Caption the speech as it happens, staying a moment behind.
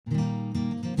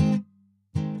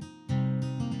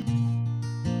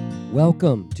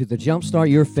Welcome to the Jumpstart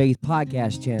Your Faith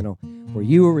podcast channel, where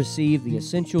you will receive the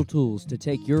essential tools to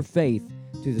take your faith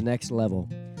to the next level.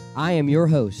 I am your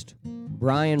host,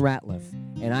 Brian Ratliff,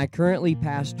 and I currently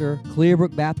pastor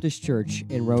Clearbrook Baptist Church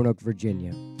in Roanoke,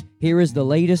 Virginia. Here is the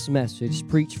latest message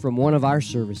preached from one of our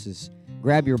services.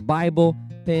 Grab your Bible,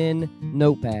 pen,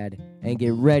 notepad, and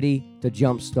get ready to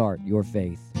jumpstart your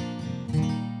faith.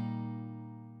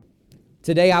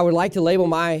 Today, I would like to label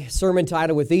my sermon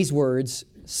title with these words: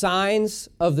 Signs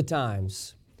of the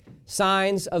Times.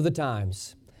 Signs of the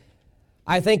Times.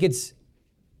 I think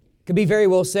could be very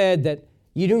well said that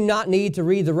you do not need to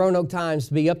read the Roanoke Times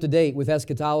to be up to date with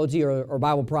eschatology or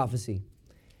Bible prophecy.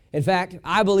 In fact,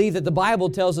 I believe that the Bible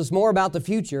tells us more about the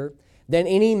future than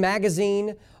any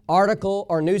magazine, article,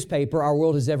 or newspaper our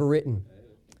world has ever written.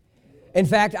 In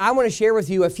fact, I want to share with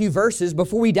you a few verses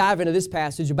before we dive into this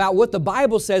passage about what the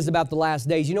Bible says about the last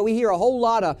days. You know, we hear a whole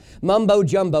lot of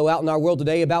mumbo-jumbo out in our world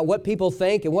today about what people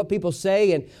think and what people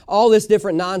say and all this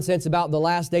different nonsense about the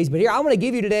last days. But here, I want to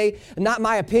give you today not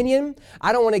my opinion.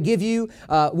 I don't want to give you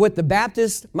what the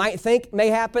Baptists might think may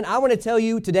happen. I want to tell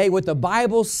you today what the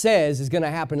Bible says is going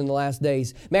to happen in the last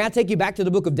days. May I take you back to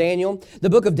the book of Daniel? The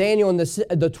book of Daniel in the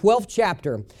 12th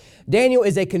chapter. Daniel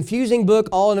is a confusing book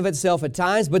all in of itself at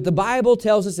times, but the Bible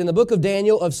tells us in the book of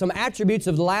Daniel of some attributes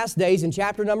of the last days in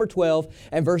chapter number 12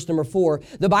 and verse number 4.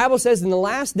 The Bible says in the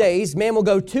last days, man will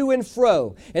go to and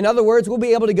fro. In other words, we'll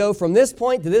be able to go from this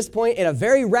point to this point at a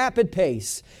very rapid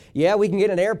pace. Yeah, we can get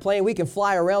an airplane, we can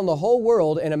fly around the whole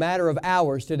world in a matter of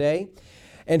hours today.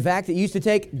 In fact, it used to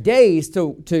take days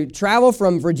to travel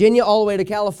from Virginia all the way to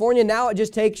California. Now it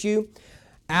just takes you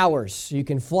hours. You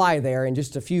can fly there in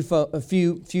just a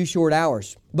few short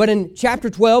hours. But in chapter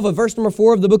 12 of verse number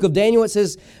 4 of the book of Daniel, it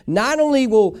says, not only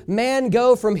will man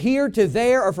go from here to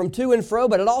there or from to and fro,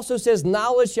 but it also says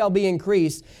knowledge shall be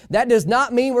increased. That does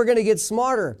not mean we're going to get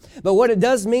smarter. But what it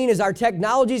does mean is our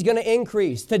technology is going to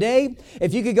increase. Today,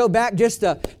 if you could go back just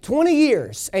 20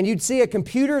 years and you'd see a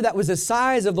computer that was the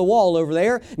size of the wall over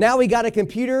there. Now we got a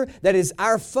computer that is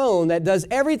our phone that does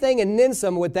everything and then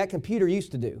some what that computer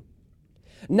used to do.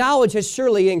 Knowledge has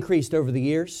surely increased over the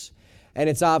years, and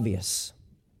it's obvious.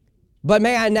 But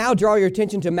may I now draw your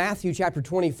attention to Matthew chapter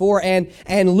 24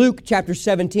 and Luke chapter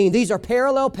 17. These are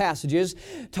parallel passages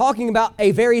talking about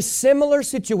a very similar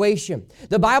situation.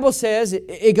 The Bible says,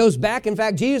 it goes back, in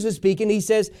fact, Jesus is speaking, he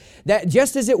says that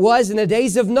just as it was in the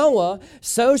days of Noah,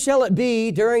 so shall it be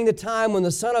during the time when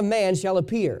the Son of Man shall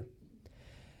appear.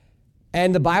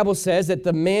 And the Bible says that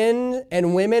the men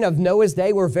and women of Noah's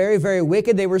day were very, very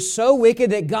wicked. They were so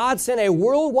wicked that God sent a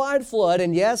worldwide flood.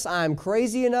 And yes, I'm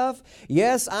crazy enough.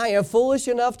 Yes, I am foolish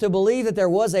enough to believe that there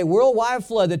was a worldwide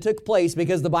flood that took place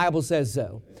because the Bible says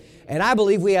so. And I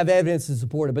believe we have evidence to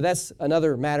support it, but that's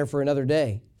another matter for another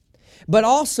day. But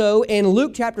also in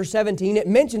Luke chapter 17, it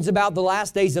mentions about the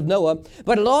last days of Noah,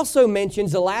 but it also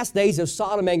mentions the last days of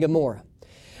Sodom and Gomorrah.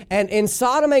 And in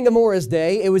Sodom and Gomorrah's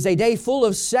day, it was a day full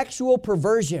of sexual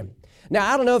perversion.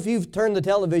 Now, I don't know if you've turned the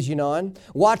television on,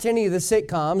 watch any of the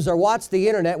sitcoms, or watch the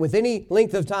internet with any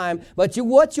length of time, but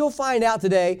what you'll find out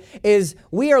today is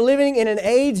we are living in an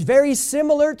age very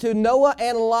similar to Noah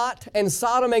and Lot and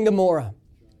Sodom and Gomorrah.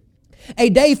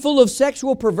 A day full of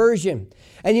sexual perversion.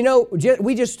 And you know,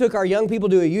 we just took our young people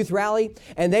to a youth rally,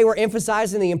 and they were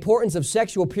emphasizing the importance of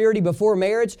sexual purity before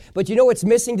marriage. But you know what's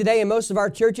missing today in most of our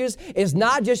churches is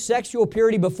not just sexual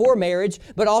purity before marriage,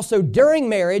 but also during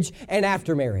marriage and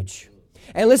after marriage.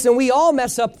 And listen, we all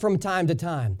mess up from time to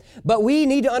time. But we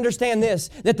need to understand this,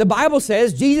 that the Bible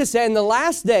says, Jesus said, in the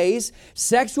last days,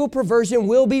 sexual perversion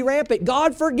will be rampant.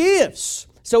 God forgives.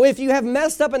 So if you have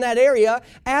messed up in that area,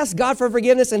 ask God for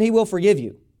forgiveness and He will forgive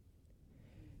you.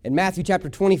 In Matthew chapter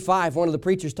 25, one of the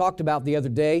preachers talked about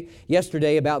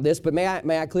yesterday about this, but may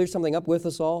I clear something up with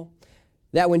us all?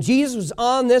 That when Jesus was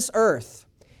on this earth,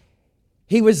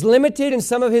 He was limited in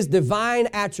some of His divine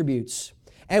attributes.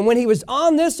 And when He was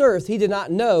on this earth, He did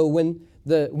not know when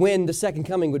the second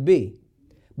coming would be.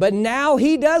 But now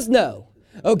He does know.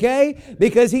 Okay?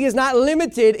 Because He is not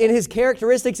limited in His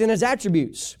characteristics and His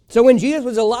attributes. So when Jesus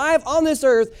was alive on this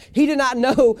earth, He did not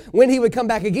know when He would come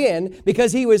back again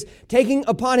because He was taking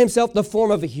upon Himself the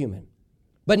form of a human.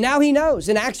 But now He knows.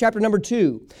 In Acts chapter number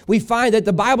 2, we find that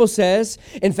the Bible says,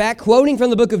 in fact, quoting from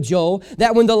the book of Joel,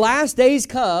 that when the last days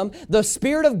come, the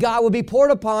Spirit of God will be poured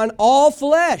upon all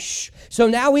flesh. So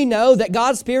now we know that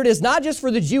God's Spirit is not just for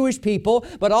the Jewish people,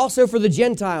 but also for the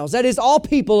Gentiles. That is, all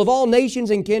people of all nations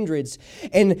and kindreds.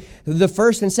 In the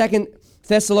 1st and 2nd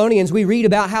Thessalonians, we read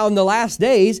about how in the last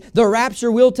days, the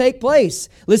rapture will take place.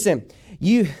 Listen,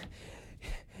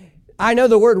 I know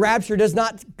the word rapture does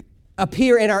not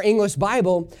appear in our English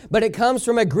Bible, but it comes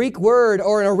from a Greek word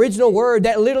or an original word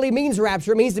that literally means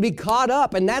rapture. It means to be caught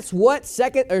up, and that's what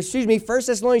 1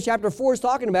 Thessalonians chapter 4 is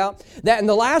talking about, that in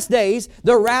the last days,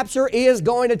 the rapture is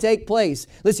going to take place.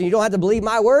 Listen, you don't have to believe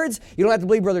my words. You don't have to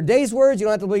believe Brother Dave's words. You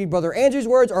don't have to believe Brother Andrew's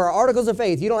words or our articles of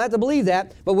faith. You don't have to believe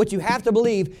that, but what you have to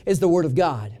believe is the Word of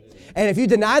God. And if you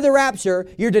deny the rapture,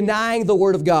 you're denying the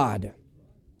Word of God.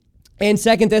 In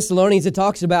 2 Thessalonians, it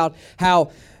talks about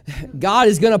how God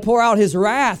is going to pour out His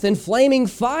wrath and flaming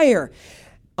fire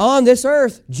on this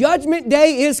earth. Judgment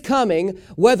Day is coming,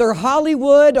 whether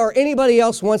Hollywood or anybody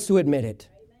else wants to admit it.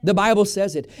 The Bible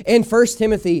says it. In 1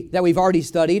 Timothy that we've already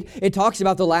studied, it talks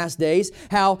about the last days,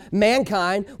 how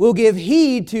mankind will give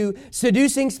heed to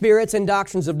seducing spirits and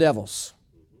doctrines of devils.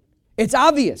 It's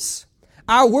obvious.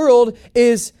 Our world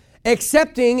is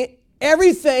accepting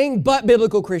everything but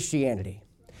biblical Christianity.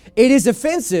 It is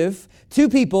offensive to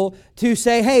people to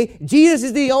say, hey, Jesus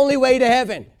is the only way to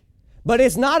heaven. But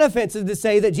it's not offensive to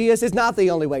say that Jesus is not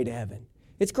the only way to heaven.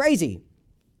 It's crazy.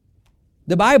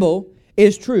 The Bible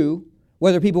is true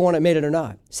whether people want to admit it or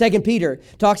not. 2 Peter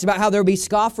talks about how there will be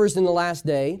scoffers in the last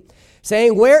day,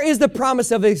 saying, where is the promise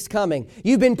of His coming?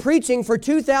 You've been preaching for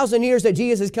 2,000 years that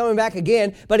Jesus is coming back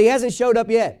again, but He hasn't showed up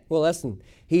yet. Well, listen,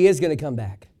 He is going to come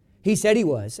back. He said He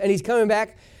was, and He's coming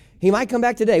back. He might come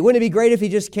back today. Wouldn't it be great if He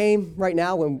just came right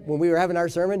now when we were having our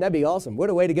sermon? That'd be awesome. What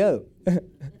a way to go.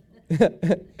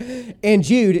 In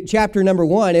Jude, chapter number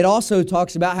 1, it also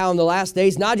talks about how in the last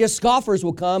days, not just scoffers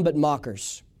will come, but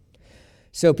mockers.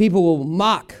 So people will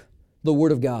mock the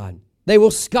Word of God. They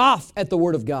will scoff at the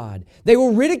Word of God. They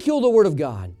will ridicule the Word of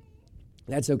God.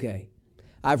 That's okay.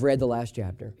 I've read the last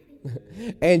chapter.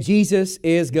 And Jesus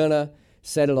is going to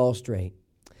set it all straight.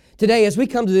 Today, as we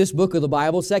come to this book of the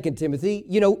Bible, 2 Timothy,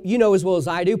 you know as well as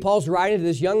I do, Paul's writing to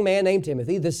this young man named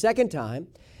Timothy the second time,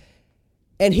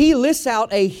 and he lists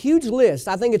out a huge list.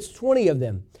 I think it's 20 of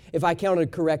them, if I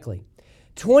counted correctly.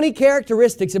 20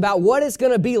 characteristics about what it's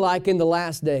going to be like in the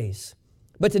last days.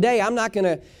 But today, I'm not going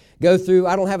to go through,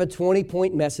 I don't have a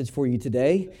 20-point message for you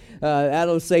today.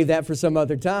 I'll save that for some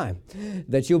other time,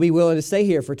 that you'll be willing to stay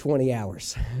here for 20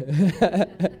 hours.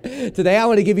 Today, I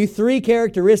want to give you 3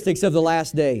 characteristics of the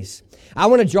last days. I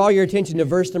want to draw your attention to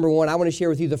verse number 1. I want to share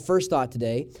with you the first thought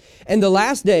today. In the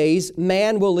last days,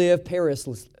 man will live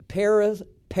perilously.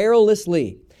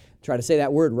 Try to say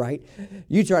that word right.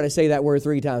 You try to say that word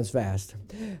 3 times fast.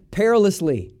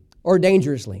 Perilously or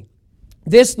dangerously.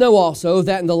 This know also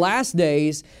that in the last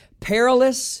days,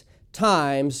 perilous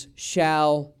times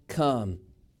shall come.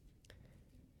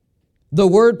 The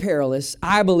word perilous,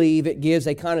 I believe it gives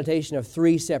a connotation of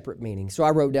 3 separate meanings. So I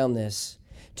wrote down this.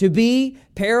 To be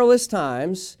perilous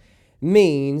times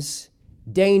means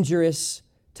dangerous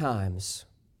times.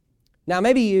 Now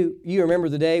maybe you remember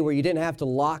the day where you didn't have to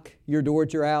lock your door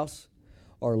at your house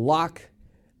or lock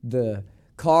the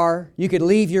car. You could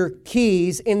leave your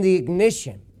keys in the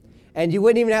ignition and you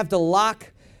wouldn't even have to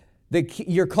lock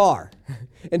your car.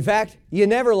 In fact, you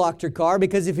never locked your car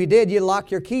because if you did, you'd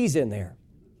lock your keys in there.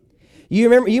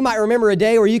 You might remember a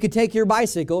day where you could take your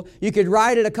bicycle, you could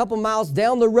ride it a couple miles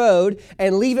down the road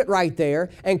and leave it right there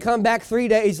and come back 3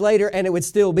 days later and it would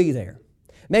still be there.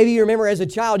 Maybe you remember as a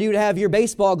child, you would have your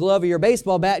baseball glove or your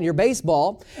baseball bat and your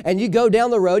baseball, and you'd go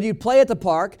down the road, you'd play at the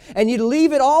park, and you'd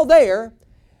leave it all there,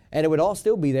 and it would all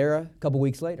still be there a couple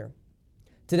weeks later.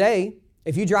 Today,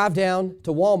 if you drive down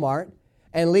to Walmart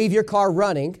and leave your car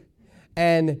running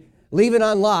and leave it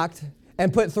unlocked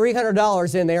and put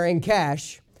 $300 in there in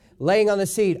cash, laying on the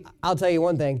seat, I'll tell you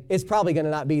one thing, it's probably going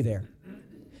to not be there.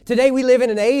 Today, we live in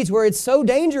an age where it's so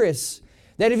dangerous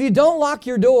that if you don't lock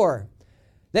your door,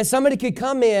 that somebody could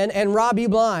come in and rob you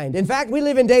blind. In fact, we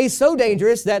live in days so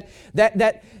dangerous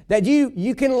that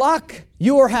you can lock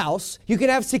your house, you can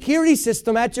have security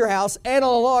system at your house and an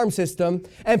alarm system,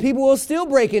 and people will still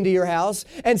break into your house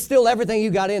and steal everything you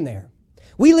got in there.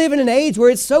 We live in an age where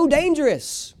it's so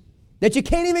dangerous that you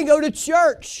can't even go to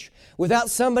church without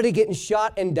somebody getting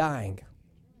shot and dying.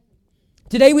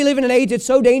 Today we live in an age that's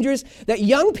so dangerous that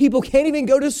young people can't even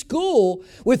go to school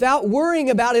without worrying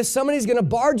about if somebody's going to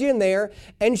barge in there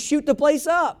and shoot the place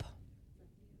up.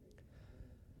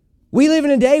 We live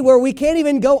in a day where we can't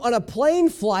even go on a plane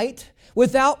flight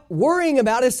without worrying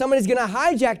about if somebody's going to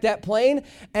hijack that plane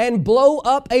and blow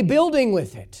up a building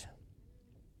with it.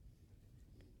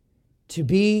 To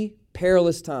be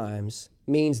perilous times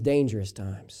means dangerous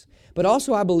times. But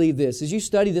also I believe this, as you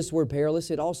study this word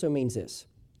perilous, it also means this.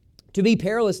 To be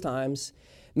perilous times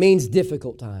means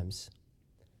difficult times.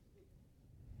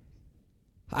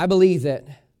 I believe that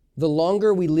the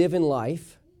longer we live in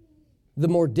life, the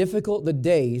more difficult the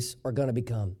days are going to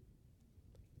become.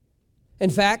 In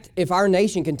fact, if our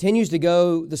nation continues to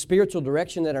go the spiritual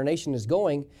direction that our nation is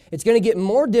going, it's going to get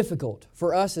more difficult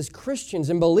for us as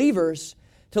Christians and believers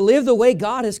to live the way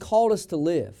God has called us to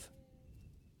live.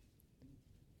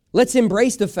 Let's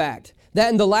embrace the fact that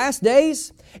in the last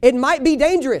days, it might be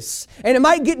dangerous and it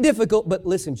might get difficult. But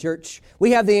listen, church,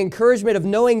 we have the encouragement of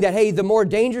knowing that, hey, the more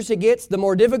dangerous it gets, the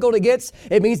more difficult it gets,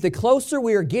 it means the closer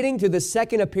we are getting to the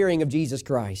second appearing of Jesus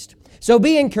Christ. So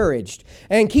be encouraged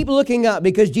and keep looking up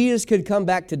because Jesus could come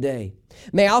back today.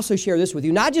 May I also share this with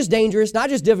you. Not just dangerous, not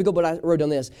just difficult, but I wrote down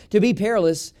this. To be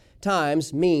perilous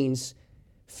times means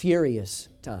furious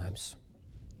times.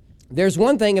 There's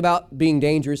one thing about being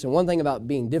dangerous and one thing about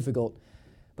being difficult,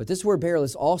 but this word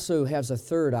perilous also has a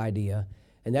third idea,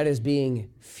 and that is being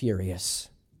furious.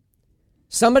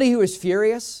 Somebody who is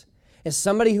furious is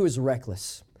somebody who is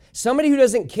reckless. Somebody who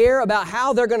doesn't care about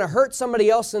how they're going to hurt somebody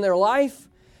else in their life.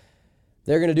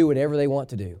 They're going to do whatever they want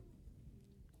to do.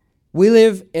 We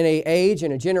live in an age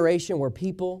and a generation where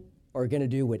people are going to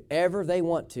do whatever they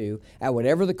want to at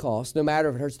whatever the cost, no matter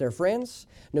if it hurts their friends,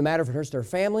 no matter if it hurts their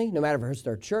family, no matter if it hurts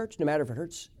their church, no matter if it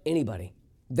hurts anybody.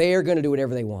 They are going to do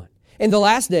whatever they want. In the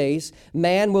last days,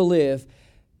 man will live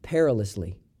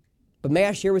perilously. But may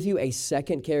I share with you a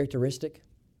second characteristic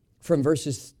from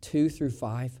verses 2 through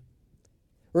 5?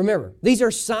 Remember, these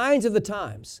are signs of the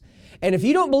times. And if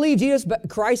you don't believe Jesus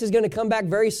Christ is going to come back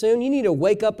very soon, you need to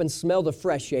wake up and smell the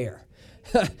fresh air.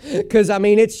 Because,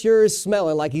 it sure is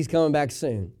smelling like He's coming back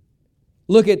soon.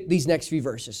 Look at these next few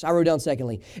verses. I wrote down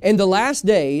secondly. In the last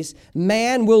days,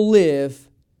 man will live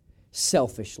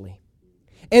selfishly.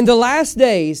 In the last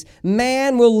days,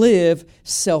 man will live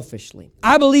selfishly.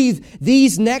 I believe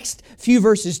these next few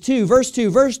verses, verse 2,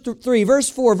 verse 3, verse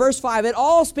 4, verse 5, it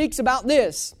all speaks about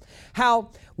this. How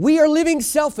we are living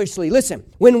selfishly. Listen,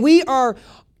 when we are,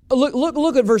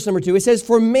 look at verse number 2. It says,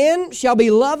 for men shall be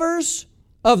lovers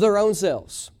of their own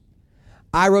selves.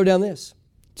 I wrote down this.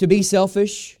 To be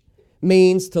selfish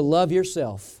means to love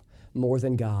yourself more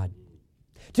than God.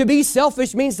 To be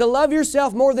selfish means to love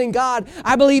yourself more than God.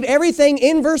 I believe everything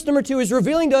in verse number 2 is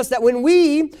revealing to us that when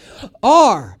we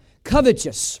are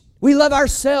covetous, we love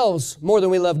ourselves more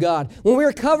than we love God. When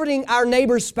we're coveting our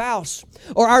neighbor's spouse,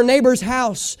 or our neighbor's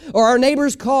house, or our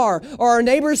neighbor's car, or our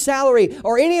neighbor's salary,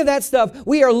 or any of that stuff,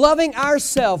 we are loving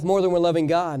ourselves more than we're loving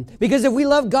God. Because if we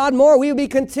love God more, we would be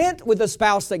content with the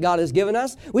spouse that God has given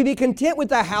us. We'd be content with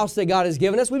the house that God has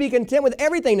given us. We'd be content with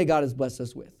everything that God has blessed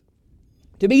us with.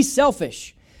 To be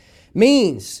selfish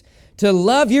means to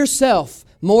love yourself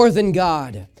more than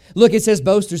God. Look, it says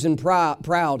boasters and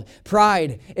proud.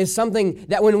 Pride is something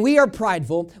that when we are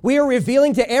prideful, we are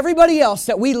revealing to everybody else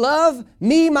that we love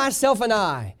me, myself, and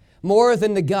I more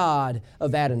than the God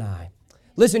of Adonai.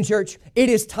 Listen, church, it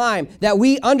is time that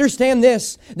we understand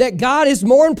this, that God is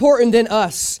more important than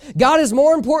us. God is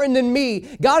more important than me.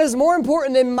 God is more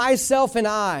important than myself and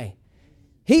I.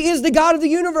 He is the God of the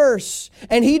universe,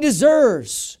 and He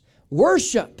deserves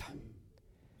worship.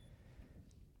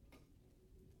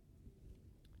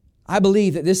 I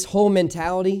believe that this whole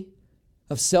mentality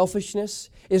of selfishness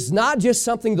is not just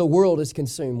something the world is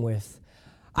consumed with.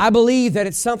 I believe that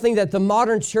it's something that the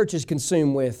modern church is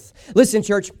consumed with. Listen,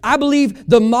 church, I believe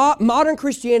the modern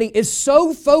Christianity is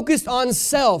so focused on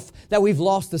self that we've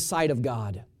lost the sight of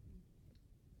God.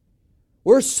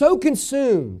 We're so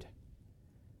consumed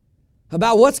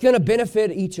about what's going to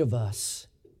benefit each of us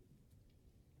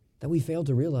that we fail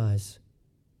to realize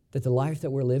that the life that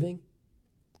we're living,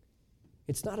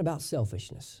 it's not about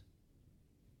selfishness.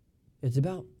 It's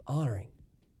about honoring,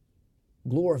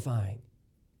 glorifying,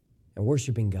 and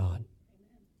worshiping God.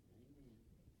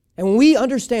 And when we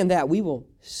understand that, we will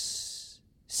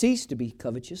cease to be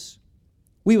covetous.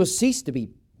 We will cease to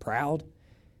be proud,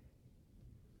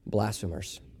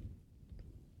 blasphemers.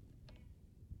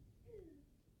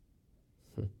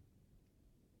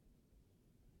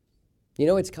 You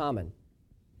know, it's common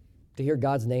to hear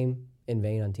God's name in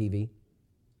vain on TV.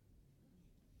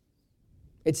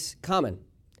 It's common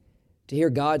to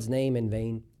hear God's name in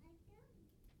vain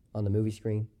on the movie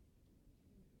screen.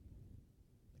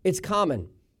 It's common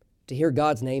to hear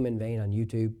God's name in vain on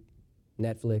YouTube,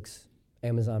 Netflix,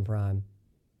 Amazon Prime,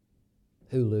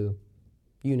 Hulu,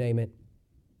 you name it,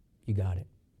 you got it.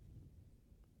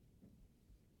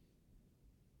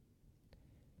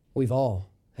 We've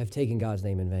all have taken God's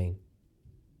name in vain.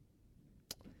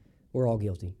 We're all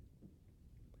guilty.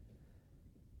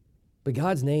 But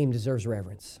God's name deserves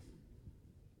reverence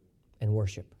and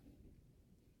worship.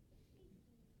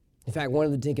 In fact, one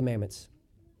of the Ten Commandments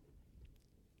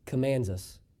commands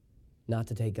us not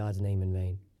to take God's name in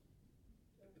vain.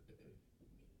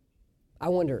 I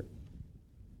wonder,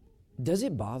 does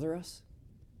it bother us?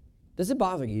 Does it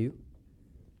bother you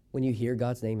when you hear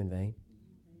God's name in vain?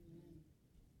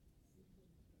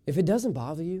 If it doesn't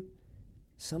bother you,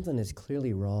 something is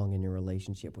clearly wrong in your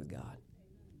relationship with God.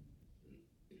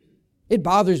 It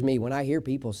bothers me when I hear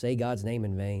people say God's name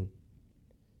in vain.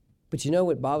 But you know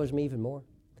what bothers me even more?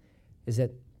 Is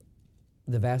that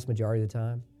the vast majority of the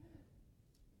time,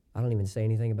 I don't even say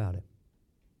anything about it.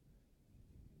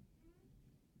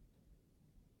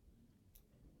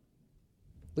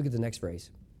 Look at the next phrase.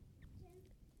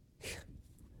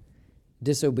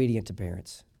 Disobedient to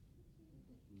parents.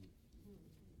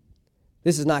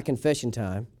 This is not confession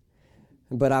time,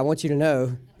 but I want you to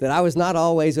know that I was not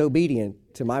always obedient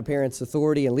to my parents'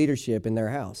 authority and leadership in their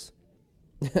house.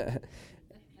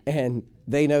 And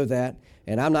they know that,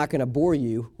 and I'm not going to bore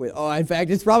you with, in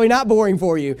fact, it's probably not boring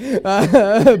for you, but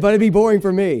it'd be boring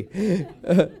for me.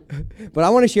 But I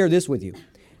want to share this with you.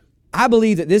 I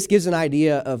believe that this gives an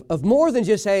idea of more than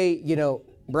just, hey,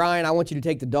 Brian, I want you to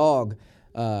take the dog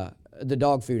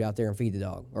food out there and feed the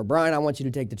dog. Or, Brian, I want you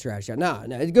to take the trash out. No,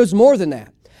 it goes more than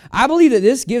that. I believe that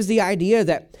this gives the idea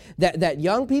that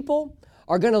young people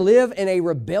are going to live in a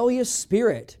rebellious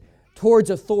spirit towards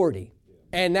authority.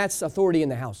 And that's authority in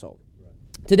the household.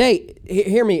 Today,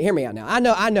 hear me out now.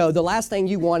 I know the last thing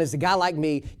you want is a guy like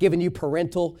me giving you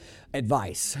parental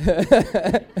advice.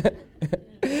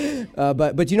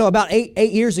 But about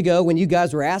eight years ago when you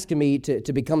guys were asking me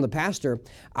to become the pastor,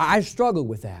 I struggled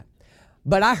with that.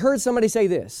 But I heard somebody say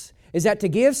this, is that to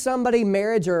give somebody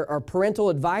marriage or parental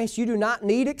advice, you do not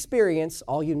need experience.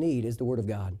 All you need is the Word of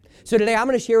God. So today I'm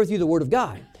going to share with you the Word of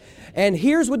God. And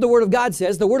here's what the Word of God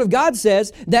says. The Word of God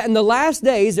says that in the last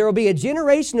days there will be a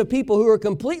generation of people who are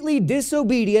completely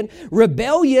disobedient,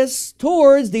 rebellious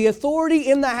towards the authority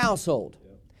in the household.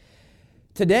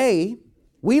 Today,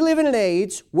 we live in an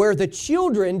age where the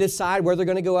children decide where they're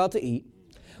going to go out to eat,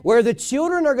 where the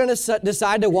children are going to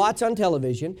decide to watch on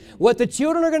television, what the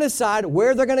children are going to decide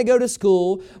where they're going to go to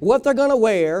school, what they're going to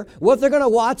wear, what they're going to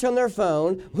watch on their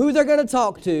phone, who they're going to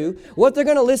talk to, what they're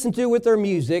going to listen to with their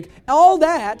music. All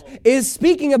that is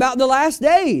speaking about the last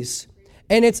days.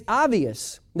 And it's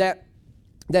obvious that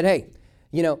hey,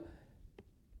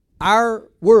 our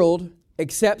world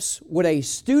accepts what a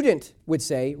student would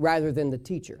say rather than the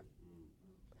teacher.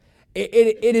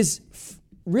 It is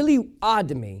really odd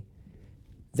to me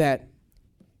that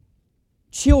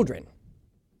children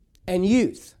and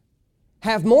youth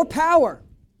have more power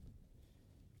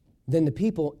than the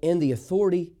people in the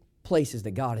authority places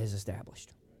that God has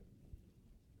established.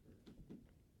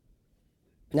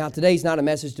 Now, today's not a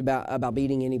message about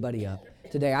beating anybody up.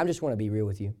 Today, I just want to be real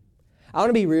with you. I want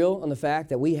to be real on the fact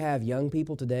that we have young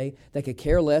people today that could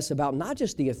care less about not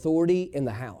just the authority in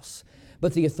the house,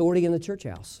 but the authority in the church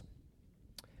house.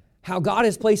 How God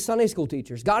has placed Sunday school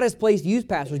teachers, God has placed youth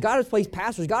pastors, God has placed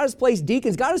pastors, God has placed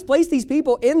deacons, God has placed these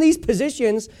people in these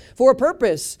positions for a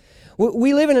purpose.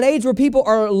 We live in an age where people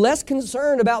are less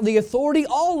concerned about the authority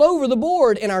all over the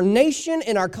board in our nation,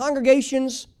 in our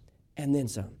congregations, and then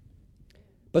some.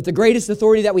 But the greatest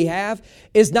authority that we have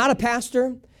is not a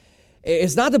pastor,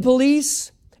 it's not the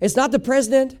police, it's not the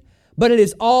president, but it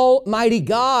is Almighty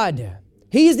God.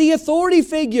 He's the authority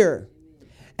figure.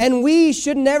 And we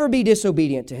should never be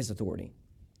disobedient to His authority.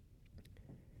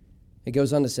 It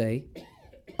goes on to say,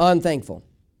 unthankful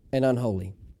and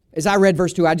unholy. As I read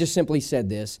verse 2, I just simply said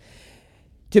this.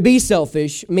 To be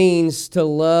selfish means to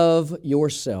love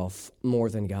yourself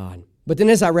more than God. But then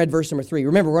as I read verse number 3,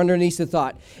 remember, we're underneath the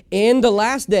thought, in the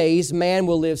last days, man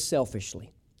will live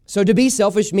selfishly. So to be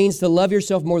selfish means to love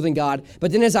yourself more than God.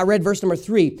 But then as I read verse number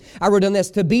 3, I wrote on this,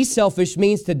 to be selfish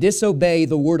means to disobey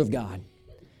the Word of God.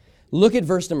 Look at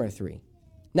verse number 3.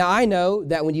 Now, I know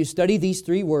that when you study these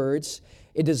three words,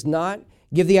 it does not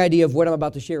give the idea of what I'm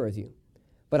about to share with you.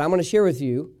 But I'm going to share with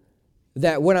you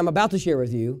that what I'm about to share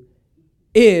with you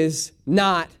is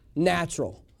not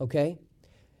natural, okay?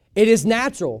 It is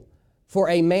natural for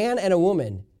a man and a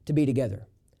woman to be together.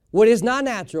 What is not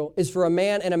natural is for a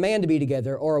man and a man to be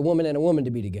together or a woman and a woman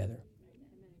to be together.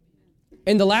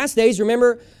 In the last days,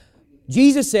 remember,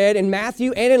 Jesus said in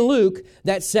Matthew and in Luke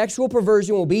that sexual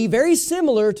perversion will be very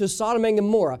similar to Sodom and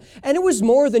Gomorrah. And it was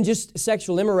more than just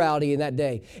sexual immorality in that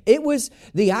day. It was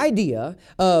the idea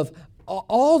of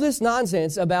all this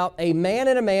nonsense about a man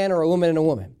or a woman and a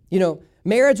woman.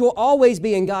 Marriage will always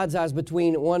be in God's eyes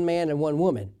between one man and one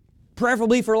woman,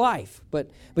 preferably for life. But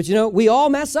we all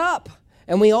mess up.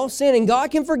 And we all sin, and God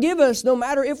can forgive us no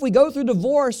matter if we go through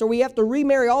divorce or we have to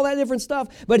remarry, all that different stuff.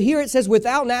 But here it says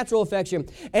without natural affection,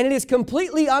 and it is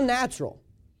completely unnatural.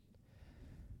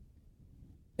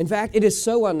 In fact, it is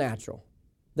so unnatural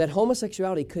that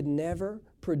homosexuality could never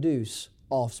produce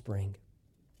offspring.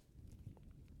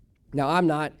 Now, I'm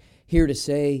not here to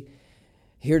say,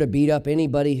 here to beat up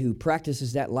anybody who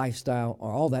practices that lifestyle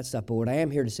or all that stuff. But what I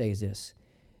am here to say is this,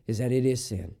 is that it is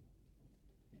sin.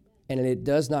 And it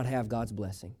does not have God's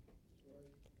blessing.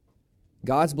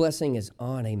 God's blessing is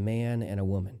on a man and a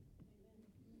woman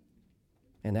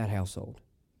and that household.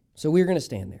 So we're going to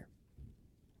stand there.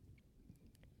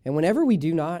 And whenever we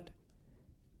do not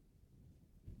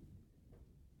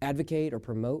advocate or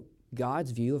promote God's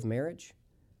view of marriage,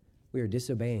 we are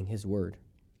disobeying His word.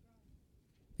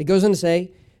 It goes on to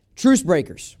say, truce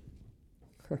breakers.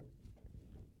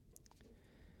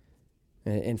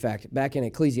 In fact, back in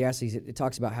Ecclesiastes, it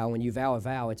talks about how when you vow a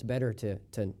vow, it's better to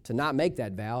not make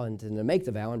that vow and to make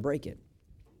the vow and break it.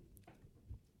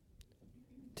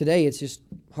 Today, it's just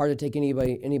hard to take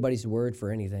anybody's word for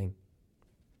anything.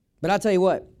 But I'll tell you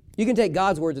what, you can take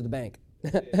God's word to the bank.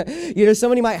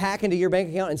 Somebody might hack into your bank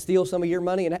account and steal some of your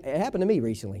money, and it happened to me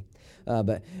recently.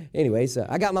 But anyways,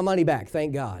 I got my money back,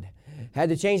 thank God. Had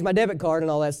to change my debit card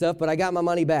and all that stuff, but I got my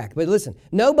money back. But listen,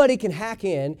 nobody can hack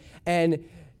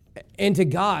into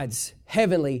God's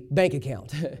heavenly bank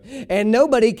account. And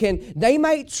nobody can, they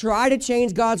might try to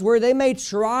change God's word. They may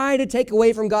try to take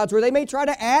away from God's word. They may try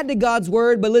to add to God's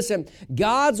word. But listen,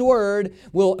 God's word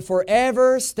will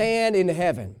forever stand in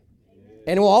heaven.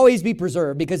 And it will always be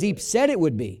preserved because He said it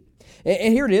would be.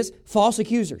 And here it is, false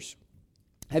accusers.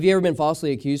 Have you ever been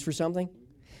falsely accused for something?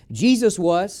 Jesus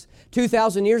was.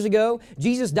 2,000 years ago,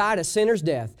 Jesus died a sinner's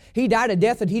death. He died a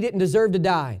death that He didn't deserve to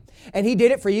die. And He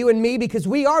did it for you and me because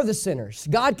we are the sinners.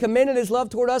 God commended His love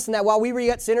toward us, and that while we were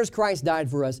yet sinners, Christ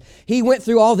died for us. He went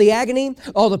through all the agony,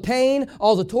 all the pain,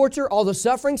 all the torture, all the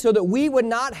suffering, so that we would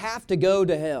not have to go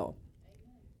to hell.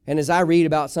 And as I read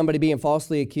about somebody being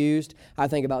falsely accused, I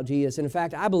think about Jesus. And in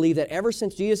fact, I believe that ever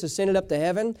since Jesus ascended up to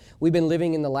heaven, we've been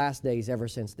living in the last days ever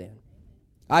since then.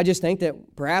 I just think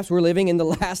that perhaps we're living in the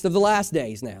last of the last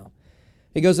days now.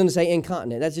 It goes on to say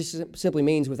incontinent. That just simply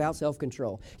means without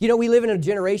self-control. We live in a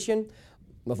generation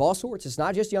of all sorts. It's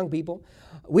not just young people.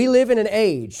 We live in an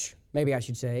age, maybe I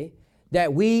should say,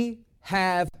 that we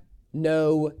have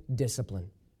no discipline.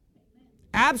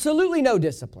 Absolutely no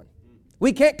discipline.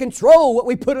 We can't control what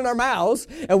we put in our mouths,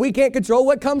 and we can't control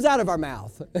what comes out of our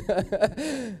mouth.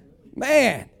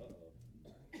 Man,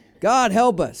 God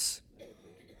help us.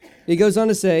 He goes on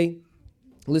to say,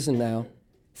 listen now,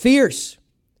 fierce.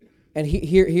 And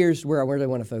here's where I really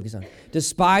want to focus on.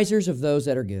 Despisers of those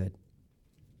that are good.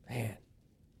 Man,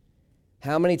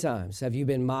 how many times have you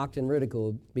been mocked and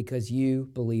ridiculed because you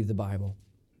believe the Bible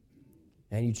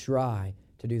and you try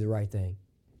to do the right thing?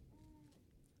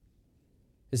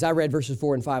 As I read verses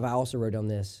 4 and 5, I also wrote on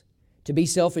this. To be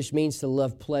selfish means to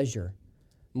love pleasure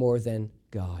more than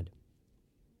God.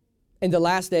 In the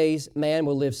last days, man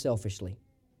will live selfishly.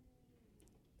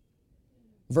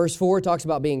 Verse 4 talks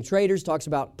about being traitors, talks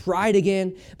about pride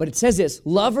again, but it says this,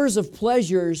 lovers of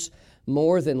pleasures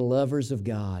more than lovers of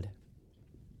God.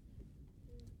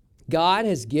 God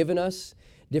has given us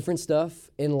different stuff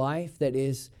in life that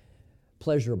is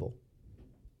pleasurable.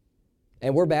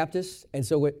 And we're Baptists, and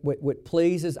so what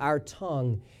pleases our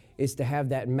tongue is to have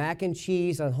that mac and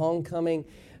cheese on homecoming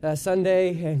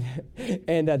Sunday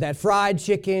and that fried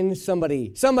chicken.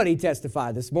 Somebody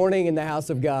testified this morning in the house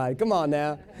of God. Come on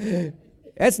now.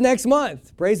 That's next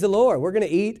month. Praise the Lord. We're going to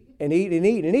eat and eat and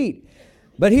eat and eat.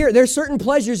 But there's certain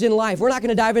pleasures in life. We're not going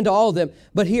to dive into all of them.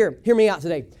 But hear me out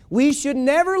today. We should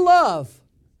never love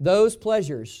those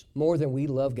pleasures more than we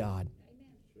love God.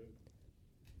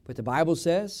 But the Bible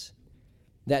says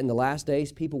that in the last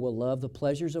days, people will love the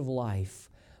pleasures of life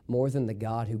more than the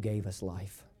God who gave us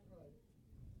life.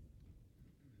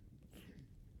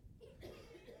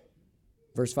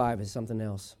 Verse 5 is something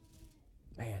else.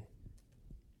 Man.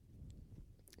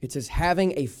 It says,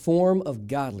 having a form of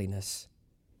godliness,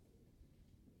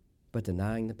 but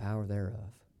denying the power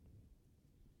thereof.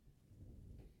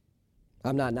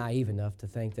 I'm not naive enough to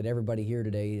think that everybody here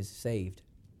today is saved.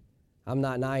 I'm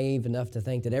not naive enough to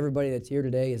think that everybody that's here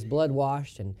today is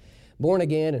blood-washed and born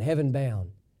again and heaven-bound.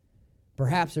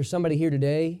 Perhaps there's somebody here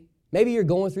today, maybe you're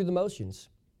going through the motions.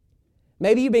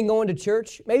 Maybe you've been going to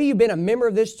church. Maybe you've been a member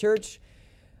of this church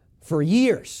for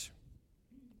years,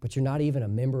 but you're not even a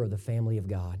member of the family of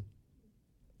God.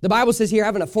 The Bible says here,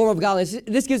 having a form of godliness.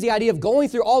 This gives the idea of going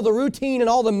through all the routine and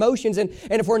all the motions. And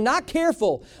if we're not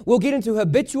careful, we'll get into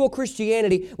habitual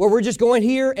Christianity where we're just going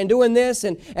here and doing this.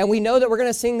 And we know that we're going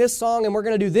to sing this song and we're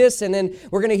going to do this. And then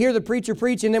we're going to hear the preacher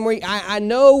preach. And then I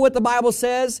know what the Bible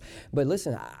says. But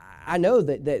listen, I know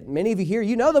that many of you here,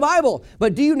 you know the Bible.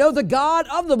 But do you know the God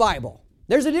of the Bible?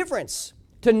 There's a difference.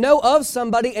 To know of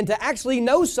somebody and to actually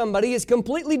know somebody is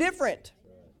completely different.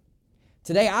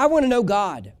 Today, I want to know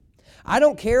God. I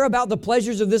don't care about the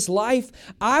pleasures of this life.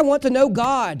 I want to know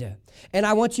God. And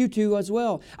I want you to as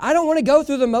well. I don't want to go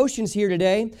through the motions here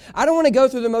today. I don't want to go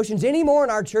through the motions anymore in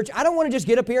our church. I don't want to just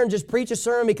get up here and just preach a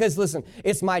sermon because, listen,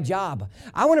 it's my job.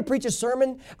 I want to preach a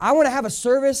sermon. I want to have a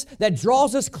service that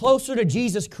draws us closer to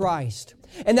Jesus Christ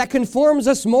and that conforms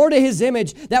us more to His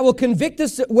image, that will convict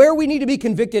us where we need to be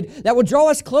convicted, that will draw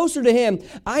us closer to Him.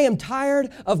 I am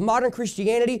tired of modern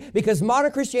Christianity because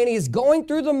modern Christianity is going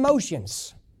through the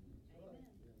motions.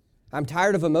 I'm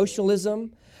tired of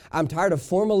emotionalism. I'm tired of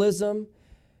formalism.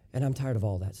 And I'm tired of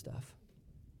all that stuff.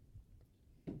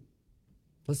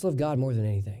 Let's love God more than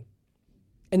anything.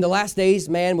 In the last days,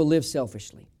 man will live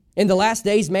selfishly. In the last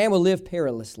days, man will live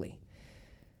perilously.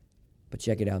 But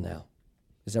check it out now.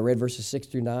 As I read verses 6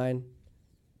 through 9,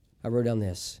 I wrote down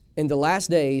this. In the last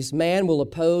days, man will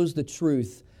oppose the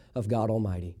truth of God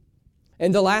Almighty.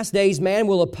 In the last days, man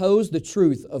will oppose the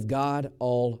truth of God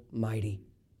Almighty.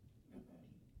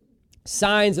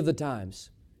 Signs of the times.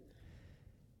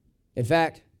 In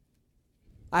fact,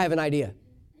 I have an idea.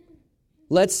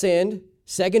 Let's send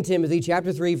 2 Timothy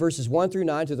chapter 3, verses 1 through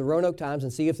 9 to the Roanoke Times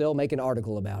and see if they'll make an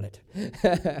article about it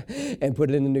and put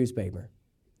it in the newspaper.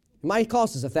 It might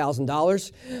cost us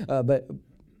 $1,000,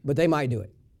 but they might do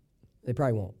it. They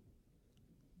probably won't.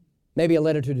 Maybe a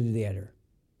letter to the editor,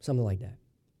 something like that.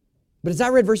 But as I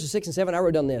read verses 6 and 7, I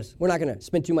wrote down this. We're not going to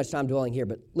spend too much time dwelling here,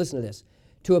 but listen to this.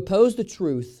 To oppose the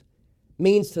truth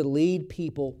means to lead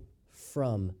people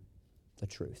from the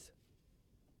truth.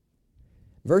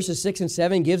 Verses 6 and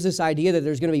 7 gives this idea that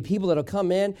there's going to be people that will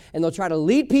come in and they'll try to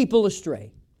lead people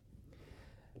astray.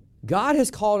 God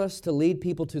has called us to lead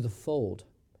people to the fold,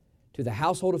 to the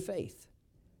household of faith,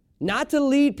 not to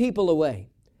lead people away.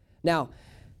 Now,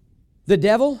 the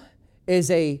devil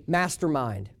is a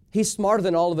mastermind. He's smarter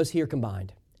than all of us here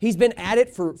combined. He's been at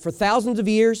it for thousands of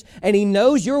years, and he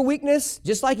knows your weakness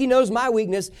just like he knows my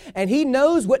weakness, and he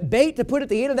knows what bait to put at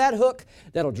the end of that hook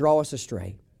that'll draw us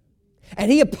astray.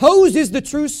 And he opposes the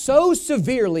truth so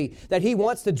severely that he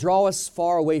wants to draw us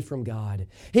far away from God.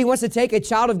 He wants to take a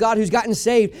child of God who's gotten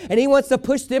saved, and he wants to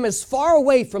push them as far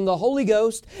away from the Holy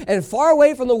Ghost and far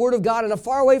away from the Word of God and as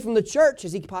far away from the church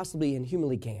as he possibly and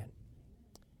humanly can.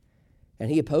 And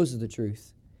he opposes the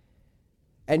truth.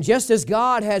 And just as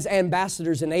God has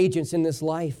ambassadors and agents in this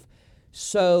life,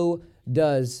 so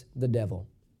does the devil.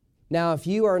 Now, if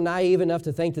you are naive enough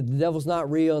to think that the devil's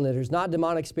not real and that there's not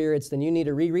demonic spirits, then you need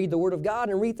to reread the Word of God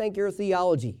and rethink your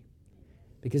theology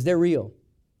because they're real.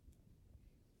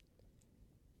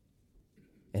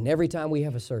 And every time we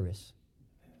have a service,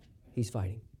 he's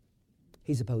fighting.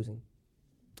 He's opposing.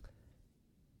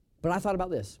 But I thought about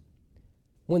this.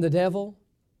 When the devil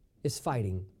is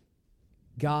fighting,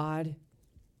 God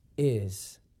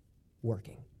is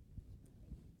working.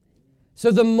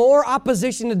 So the more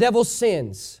opposition the devil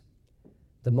sends,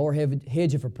 the more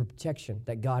hedge of a protection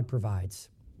that God provides.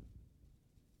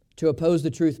 To oppose the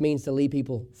truth means to lead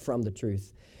people from the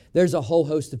truth. There's a whole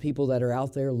host of people that are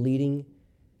out there leading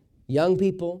young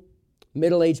people,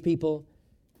 middle-aged people,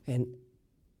 and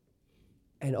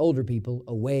older people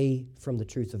away from the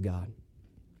truth of God.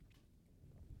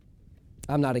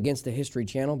 I'm not against the History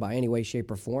Channel by any way,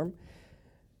 shape, or form,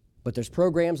 but there's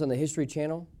programs on the History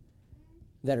Channel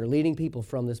that are leading people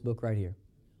from this book right here.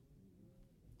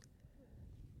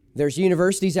 There's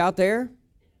universities out there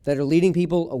that are leading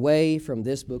people away from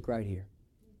this book right here.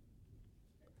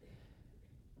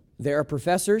 There are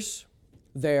professors,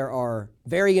 there are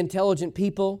very intelligent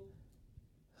people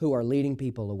who are leading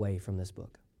people away from this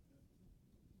book.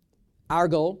 Our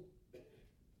goal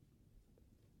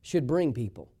should bring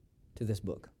people to this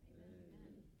book.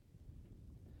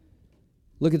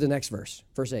 Look at the next verse,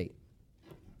 verse 8.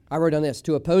 I wrote on this,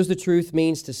 to oppose the truth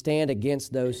means to stand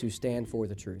against those who stand for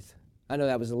the truth. I know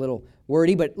that was a little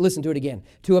wordy, but listen to it again.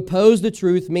 To oppose the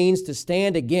truth means to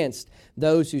stand against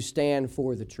those who stand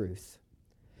for the truth.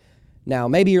 Now,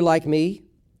 maybe you're like me,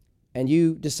 and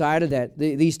you decided that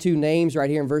these two names right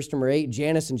here in verse number 8,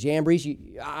 Jannes and Jambres,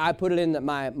 I put it in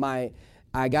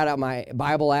I got out my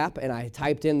Bible app and I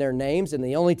typed in their names, and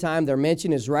the only time they're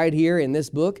mentioned is right here in this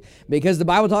book because the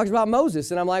Bible talks about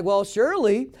Moses. And I'm like, well,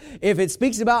 surely if it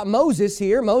speaks about Moses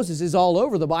here, Moses is all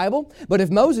over the Bible. But if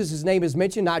Moses' name is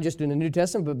mentioned, not just in the New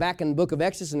Testament, but back in the book of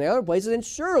Exodus and the other places, then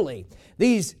surely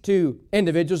these two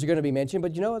individuals are going to be mentioned.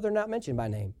 But you know what? They're not mentioned by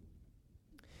name.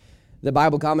 The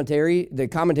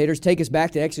commentators take us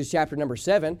back to Exodus chapter number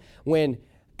 7 when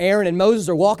Aaron and Moses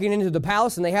are walking into the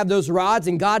palace and they have those rods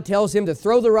and God tells him to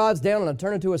throw the rods down and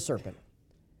turn into a serpent.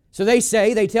 So they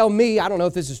tell me, I don't know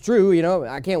if this is true,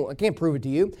 I can't prove it to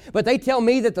you, but they tell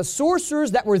me that the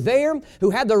sorcerers that were there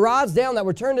who had the rods down that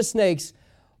were turned to snakes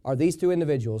are these two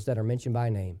individuals that are mentioned by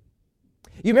name.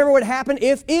 You remember what happened?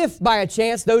 If by a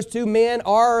chance those two men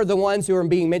are the ones who are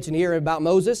being mentioned here about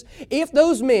Moses, if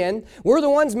those men were the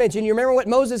ones mentioned, you remember what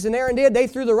Moses and Aaron did? They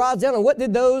threw the rods down, and what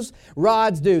did those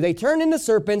rods do? They turned into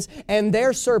serpents, and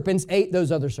their serpents ate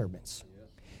those other serpents.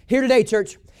 Here today,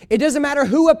 church, it doesn't matter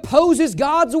who opposes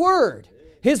God's word.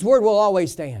 His word will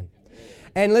always stand.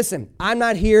 And listen, I'm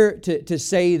not here to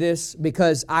say this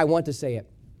because I want to say it.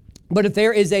 But if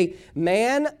there is a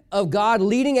man of God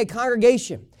leading a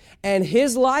congregation and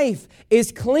his life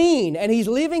is clean and he's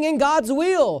living in God's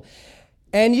will,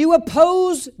 and you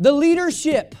oppose the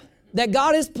leadership that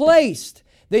God has placed,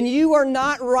 then you are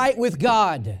not right with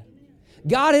God.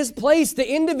 God has placed the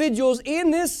individuals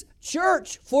in this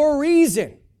church for a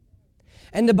reason.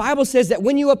 And the Bible says that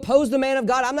when you oppose the man of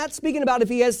God, I'm not speaking about if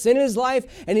he has sin in his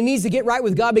life and he needs to get right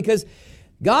with God, because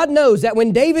God knows that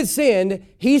when David sinned,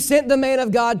 he sent the man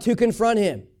of God to confront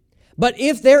him. But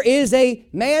if there is a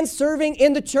man serving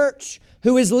in the church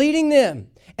who is leading them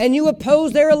and you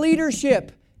oppose their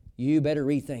leadership, you better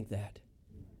rethink that.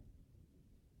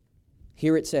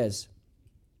 Here it says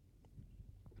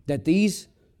that these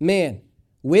men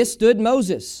withstood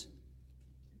Moses.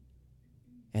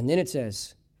 And then it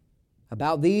says,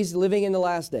 about these living in the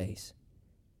last days,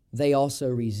 they also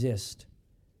resist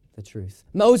the truth.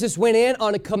 Moses went in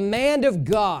on a command of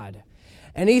God,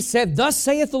 and he said, thus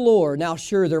saith the Lord. Now,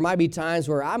 sure, there might be times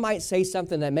where I might say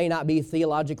something that may not be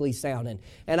theologically sound,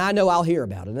 and I know I'll hear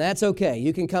about it, and that's okay.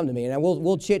 You can come to me, and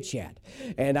we'll chit-chat.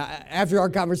 And after our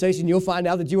conversation, you'll find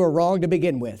out that you were wrong to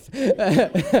begin with.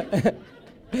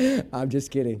 I'm just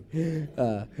kidding.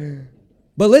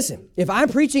 But listen, if I'm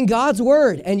preaching God's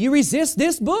word and you resist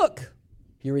this book,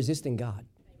 you're resisting God.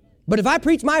 But if I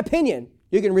preach my opinion,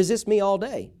 you can resist me all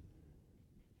day.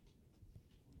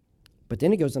 But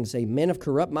then it goes on to say, men of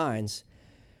corrupt minds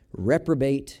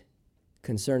reprobate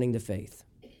concerning the faith.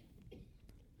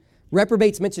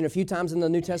 Reprobate's mentioned a few times in the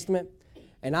New Testament,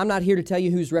 and I'm not here to tell you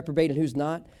who's reprobate and who's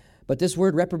not, but this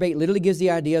word reprobate literally gives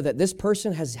the idea that this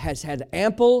person has had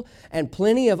ample and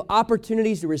plenty of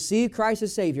opportunities to receive Christ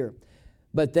as Savior,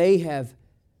 but they have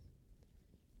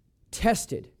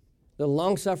tested the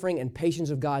long-suffering and patience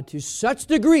of God to such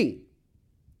degree,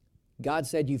 God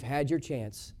said, you've had your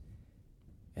chance,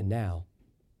 and now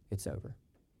it's over.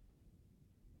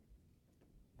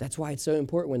 That's why it's so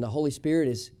important when the Holy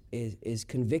Spirit is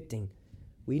convicting.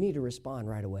 We need to respond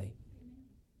right away.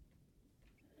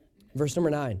 Verse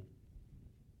number 9,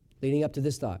 leading up to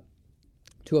this thought.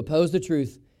 To oppose the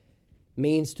truth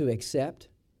means to accept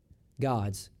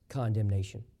God's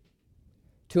condemnation.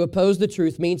 To oppose the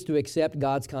truth means to accept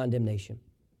God's condemnation.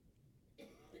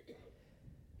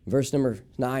 Verse number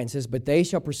 9 says, but they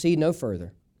shall proceed no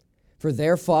further, for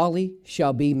their folly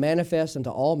shall be manifest unto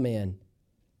all men,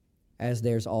 as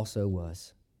theirs also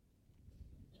was.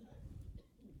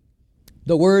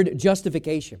 The word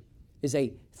justification is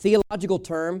a theological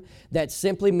term that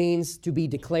simply means to be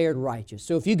declared righteous.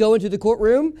 So if you go into the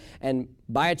courtroom and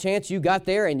by a chance you got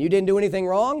there and you didn't do anything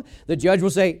wrong, the judge will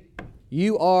say,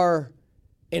 you are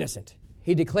innocent.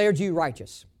 He declared you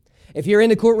righteous. If you're in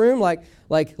the courtroom, like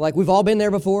we've all been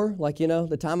there before,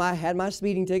 the time I had my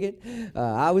speeding ticket,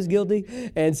 I was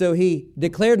guilty. And so he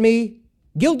declared me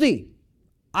guilty.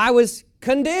 I was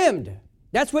condemned.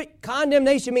 That's what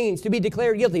condemnation means, to be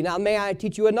declared guilty. Now, may I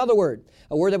teach you another word,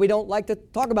 a word that we don't like to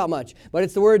talk about much, but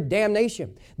it's the word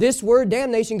damnation. This word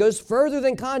damnation goes further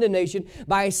than condemnation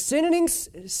by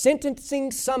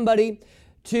sentencing somebody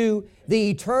to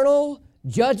the eternal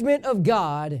judgment of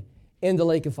God in the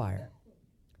lake of fire.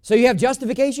 So you have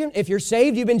justification. If you're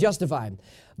saved, you've been justified.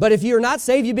 But if you're not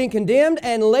saved, you've been condemned,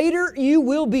 and later you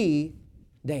will be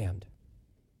damned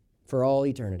for all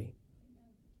eternity.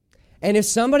 And if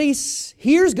somebody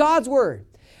hears God's word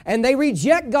and they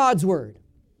reject God's word,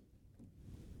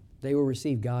 they will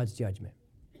receive God's judgment.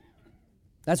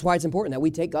 That's why it's important that we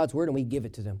take God's word and we give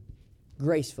it to them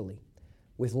gracefully,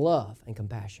 with love and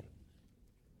compassion.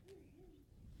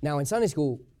 Now, in Sunday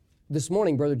school this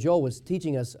morning, Brother Joel was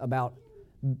teaching us about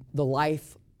the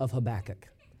life of Habakkuk.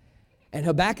 And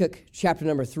Habakkuk, chapter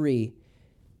number 3,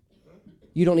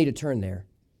 you don't need to turn there.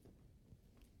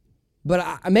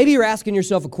 But maybe you're asking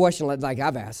yourself a question like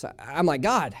I've asked. I'm like,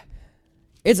 God,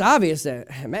 it's obvious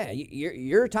that, man,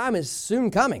 your time is soon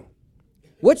coming.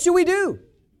 What should we do?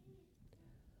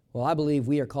 Well, I believe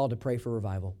we are called to pray for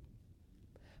revival.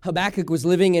 Habakkuk was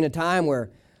living in a time where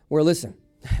listen,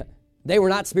 they were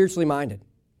not spiritually minded.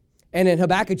 And in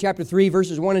Habakkuk chapter 3,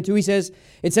 verses 1 and 2,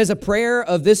 it says a prayer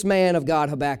of this man of God,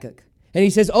 Habakkuk. And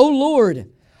he says, O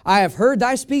Lord, I have heard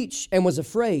thy speech and was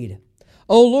afraid.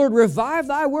 O Lord, revive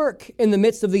thy work in the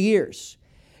midst of the years.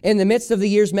 In the midst of the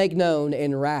years make known,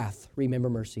 in wrath remember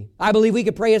mercy. I believe we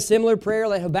could pray a similar prayer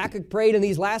like Habakkuk prayed in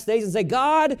these last days and say,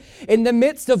 God, in the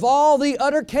midst of all the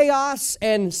utter chaos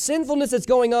and sinfulness that's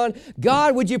going on,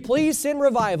 God, would you please send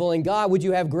revival, and God, would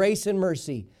you have grace and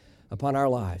mercy upon our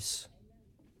lives.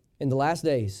 In the last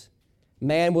days,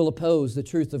 man will oppose the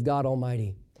truth of God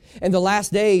Almighty. In the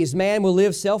last days, man will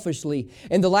live selfishly.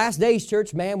 In the last days,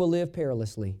 church, man will live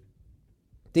perilously.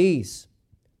 These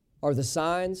are the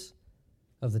signs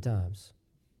of the times.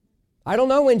 I don't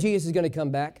know when Jesus is going to come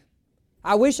back.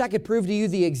 I wish I could prove to you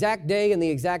the exact day and the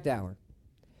exact hour.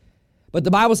 But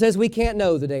the Bible says we can't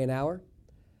know the day and hour.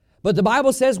 But the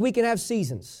Bible says we can have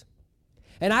seasons.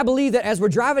 And I believe that as we're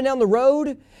driving down the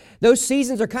road, those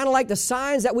seasons are kind of like the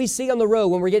signs that we see on the road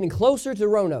when we're getting closer to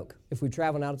Roanoke, if we're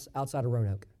traveling outside of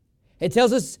Roanoke. It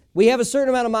tells us we have a certain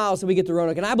amount of miles till we get to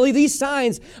Roanoke. And I believe these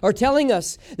signs are telling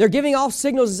us, they're giving off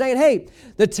signals and saying, hey,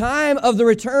 the time of the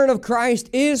return of Christ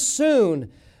is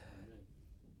soon.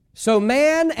 So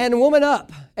man and woman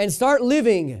up and start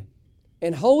living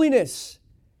in holiness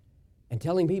and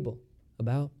telling people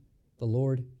about the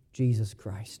Lord Jesus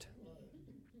Christ.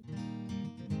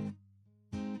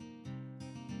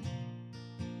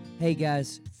 Hey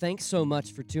guys, thanks so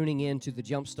much for tuning in to the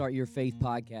Jumpstart Your Faith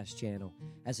podcast channel.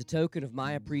 As a token of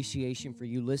my appreciation for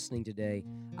you listening today,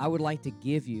 I would like to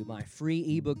give you my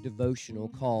free ebook devotional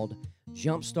called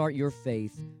Jumpstart Your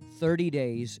Faith, 30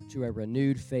 Days to a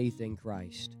Renewed Faith in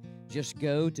Christ. Just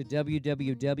go to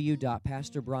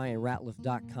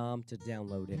www.pastorbrianratliff.com to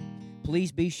download it.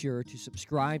 Please be sure to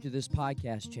subscribe to this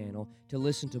podcast channel to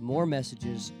listen to more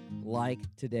messages like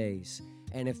today's.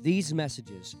 And if these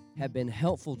messages have been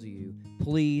helpful to you,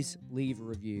 please leave a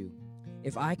review.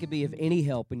 If I could be of any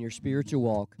help in your spiritual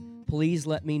walk, please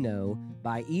let me know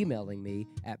by emailing me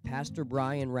at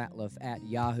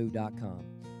pastorbrianratliff@yahoo.com.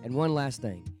 And one last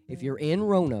thing, if you're in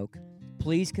Roanoke,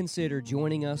 please consider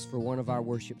joining us for one of our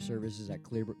worship services at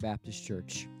Clearbrook Baptist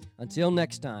Church. Until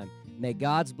next time, may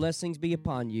God's blessings be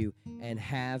upon you and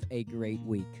have a great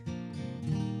week.